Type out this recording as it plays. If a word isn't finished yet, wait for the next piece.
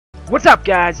What's up,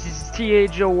 guys? This is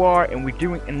T.H.O.R. and we're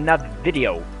doing another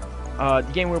video. The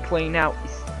game we're playing now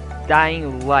is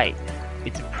Dying Light.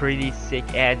 It's a pretty sick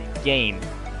ass game,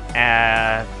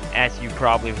 as you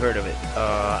probably heard of it.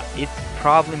 It's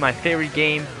probably my favorite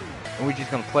game, and we're just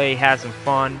gonna play, have some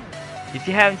fun. If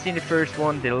you haven't seen the first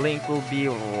one, the link will be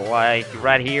like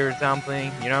right here or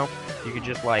something. You know, you could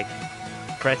just like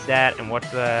press that and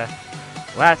watch the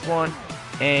last one.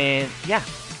 And yeah,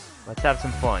 let's have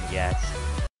some fun, guys.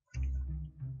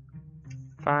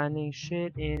 Finding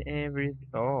shit in every...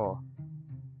 Oh.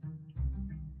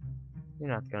 You're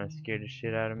not gonna scare the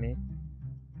shit out of me.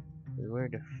 Where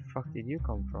the fuck did you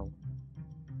come from?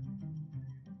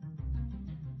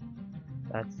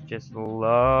 That's just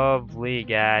lovely,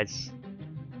 guys.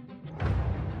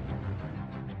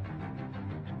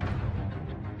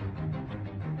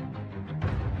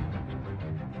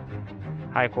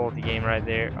 High quality game right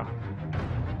there. Oh.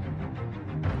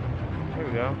 There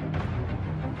we go.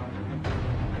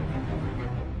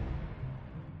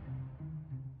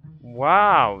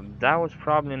 Wow, that was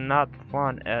probably not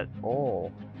fun at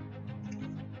all.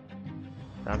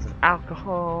 That's some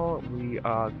alcohol. We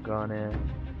are gonna have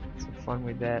some fun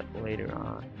with that later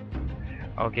on.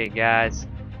 Okay, guys,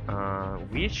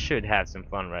 we should have some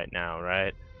fun right now,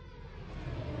 right?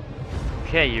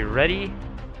 Okay, you ready?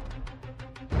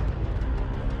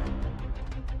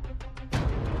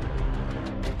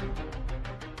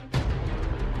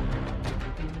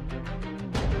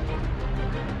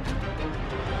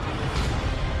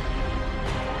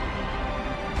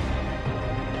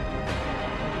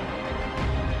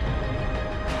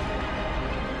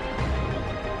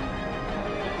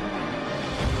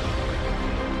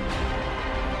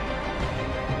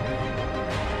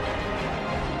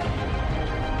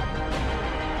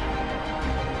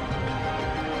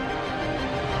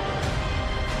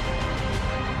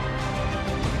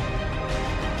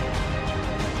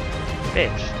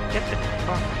 Bitch, get the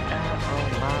fuck out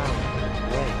of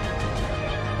my way.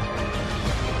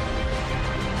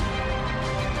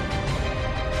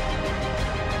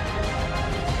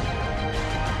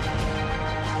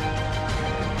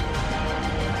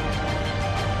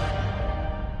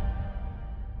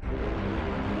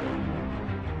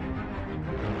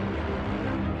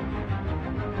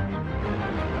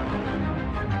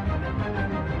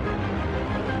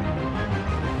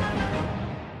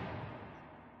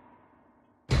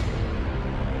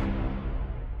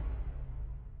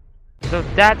 So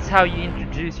that's how you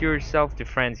introduce yourself to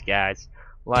friends, guys.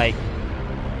 Like,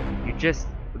 you just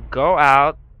go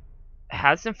out,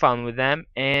 have some fun with them,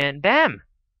 and bam!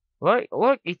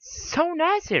 Look, it's so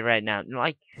nice here right now.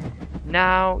 Like,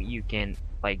 now you can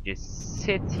like just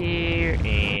sit here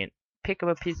and pick up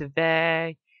a piece of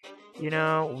bag. You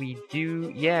know, we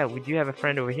do have a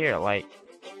friend over here. Like,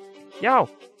 yo,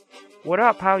 what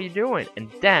up? How you doing?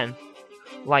 And then,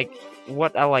 like,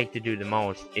 what I like to do the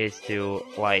most is to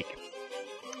like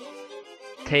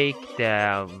take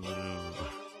the,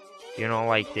 you know,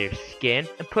 like their skin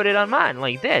and put it on mine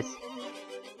like this.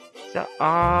 So,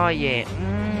 oh yeah,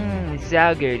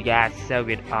 so good, guys, so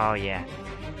good. Oh yeah.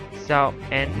 So,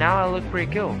 and now I look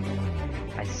pretty cool.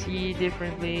 I see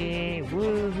differently.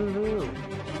 Woohoo!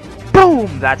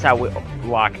 Boom! That's how we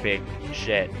lockpick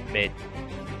shit, mate.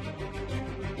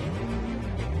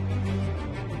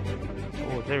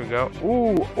 Oh, there we go.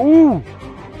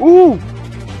 Ooh!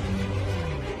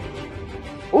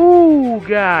 Ooh,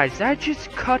 guys, I just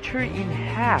cut her in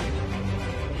half.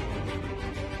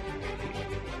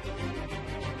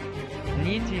 You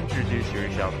need to introduce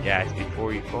yourself, guys,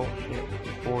 before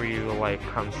you like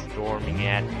come storming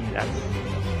at me.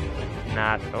 That's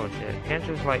not, oh shit. You can't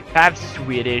just like have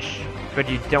Swedish, but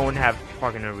you don't have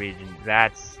fucking Norwegian.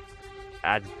 That's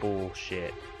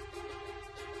bullshit.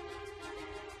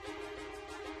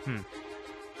 I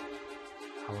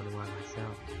wonder why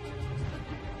myself.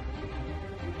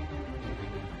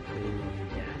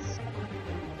 Yes.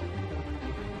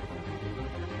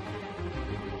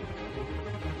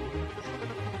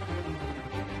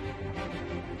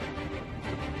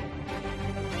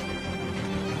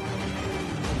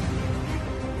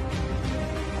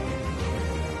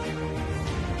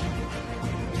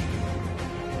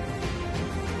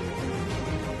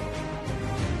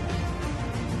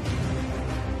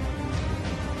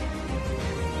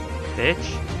 Bitch.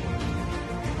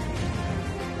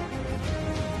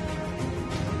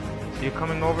 So you're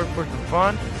coming over for some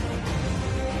fun?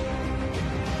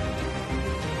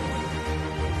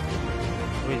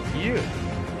 With you?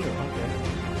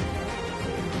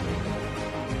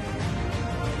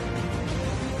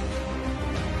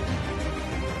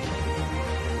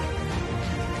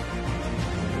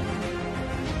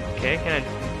 Okay, can I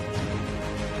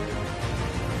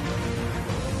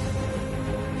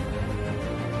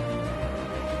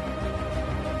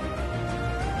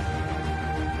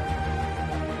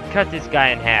cut this guy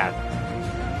in half.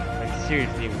 Like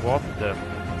seriously, what the?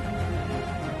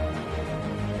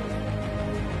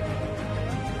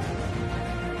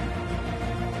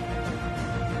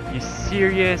 You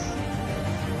serious?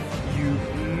 You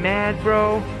mad,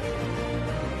 bro?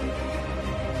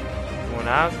 Going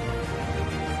out?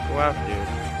 Go out, dude.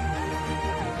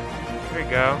 Here we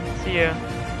go. See ya.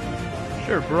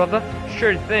 Sure, brother.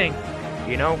 Sure thing.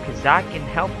 You know, 'cause I can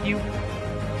help you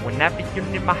whenever you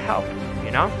need my help,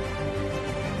 you know?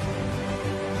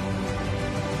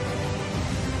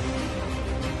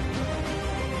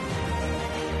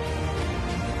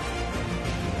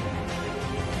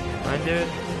 Right, dude?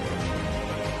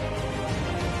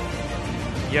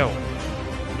 Yo.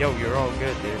 Yo, you're all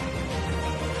good, dude.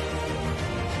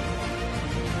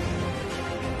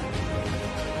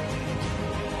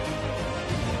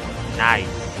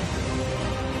 Nice.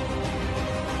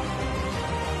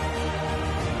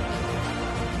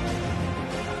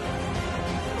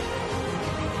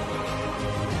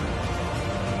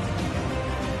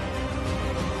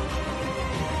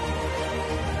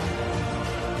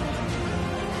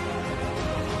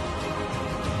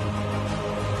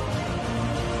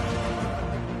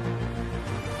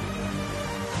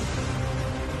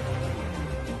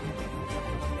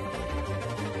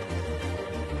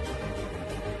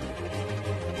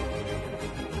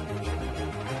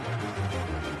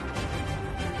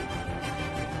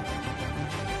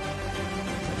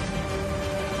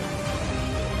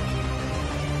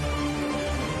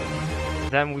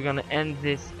 Then we're gonna end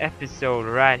this episode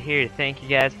right here. Thank you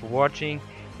guys for watching.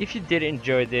 If you did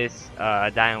enjoy this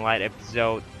Dying Light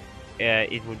episode,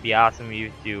 it would be awesome if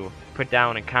you to put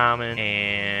down a comment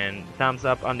and thumbs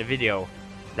up on the video.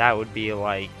 That would be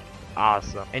like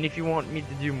awesome. And if you want me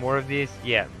to do more of this,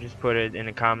 yeah, just put it in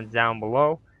the comments down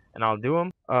below and I'll do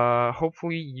them.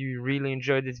 Hopefully you really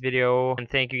enjoyed this video, and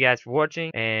thank you guys for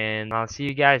watching, and I'll see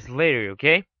you guys later,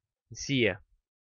 okay? See ya.